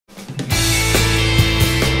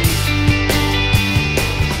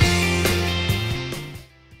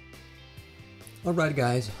Alright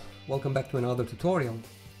guys, welcome back to another tutorial.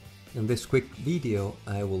 In this quick video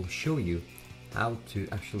I will show you how to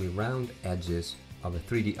actually round edges of a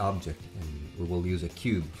 3D object, and we will use a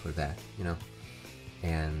cube for that,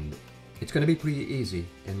 and it's gonna be pretty easy,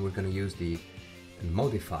 and we're gonna use the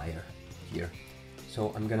modifier here.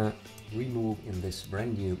 So I'm gonna remove in this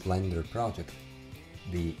brand new Blender project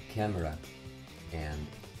the camera and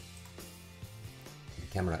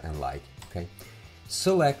light. Okay,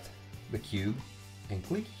 select the cube and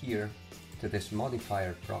click here to this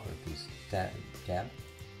modifier properties tab,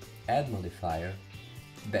 add modifier,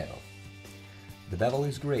 bevel. The bevel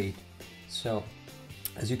is great, so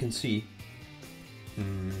as you can see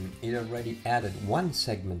it already added one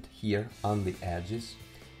segment here on the edges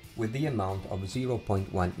with the amount of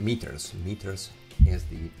 0.1 meters. Meters is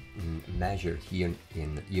the measure here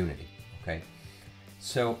in Unity. Okay,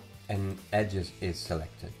 so and edges is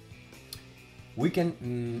selected. We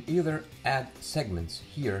can either add segments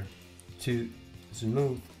here to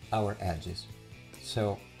smooth our edges.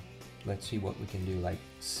 So let's see what we can do, like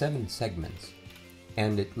 7 segments,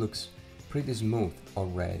 and it looks pretty smooth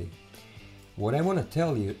already. What I want to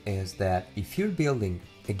tell you is that if you're building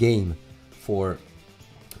a game for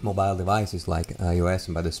mobile devices like iOS,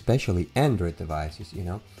 but especially Android devices,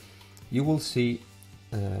 you will see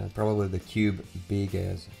probably the cube big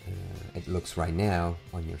as it looks right now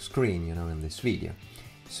on your screen, in this video.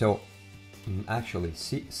 So actually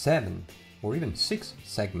 7 or even 6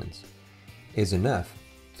 segments is enough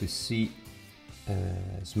to see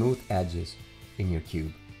smooth edges in your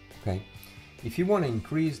cube. Okay, if you want to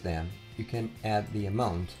increase them, you can add the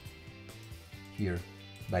amount here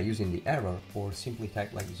by using the arrow, or simply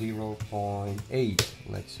type like 0.8.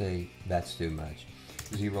 Let's say that's too much.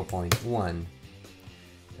 0.1,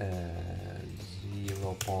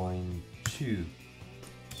 0.2,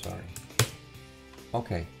 sorry.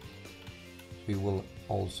 Okay, we will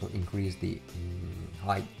also increase the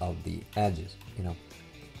height of the edges,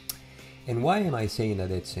 And why am I saying that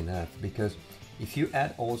it's enough? Because if you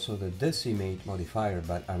add also the decimate modifier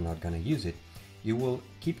but are not going to use it, you will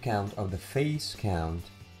keep count of the face count.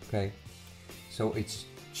 Okay, so it's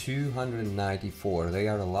 294. They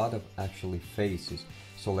are a lot of actually faces.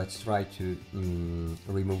 So let's try to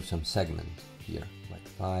remove some segments here, like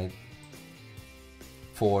 5,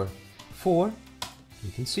 4, 4.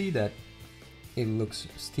 You can see that it looks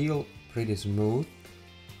still pretty smooth,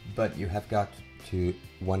 but you have got to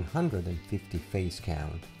 150 face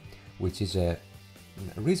count, which is a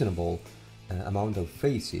reasonable amount of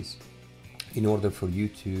faces in order for you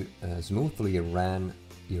to smoothly run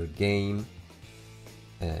your game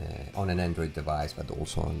on an Android device, but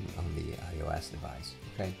also on the iOS device.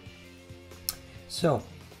 Okay, so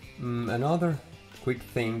another quick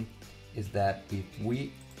thing is that if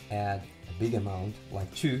we add a big amount,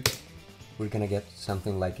 like 2, we're gonna get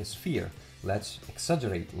something like a sphere. Let's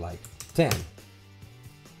exaggerate, like 10,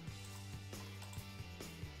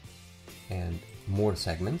 and more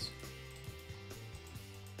segments.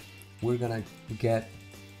 We're gonna get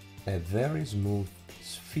a very smooth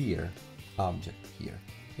sphere object here,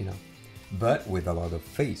 but with a lot of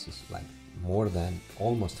faces, like more than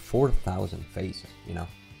almost 4,000 faces.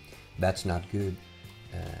 That's not good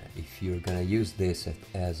if you're gonna use this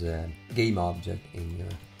as a game object in your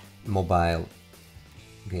mobile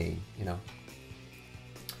game,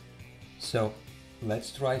 So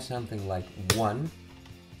let's try something like 1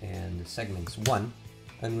 and the segments 1,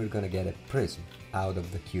 and we're gonna get a prism out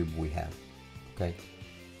of the cube we have. Okay,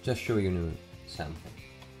 just show you something.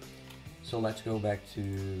 So let's go back to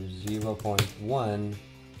 0.1,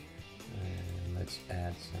 let's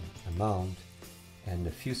add some amount and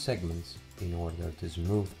a few segments in order to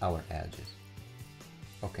smooth our edges.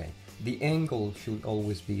 Okay, the angle should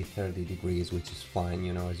always be 30 degrees, which is fine,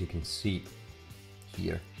 as you can see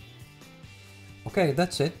here. Okay,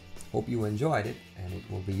 that's it. Hope you enjoyed it and it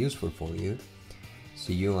will be useful for you.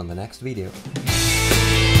 See you on the next video.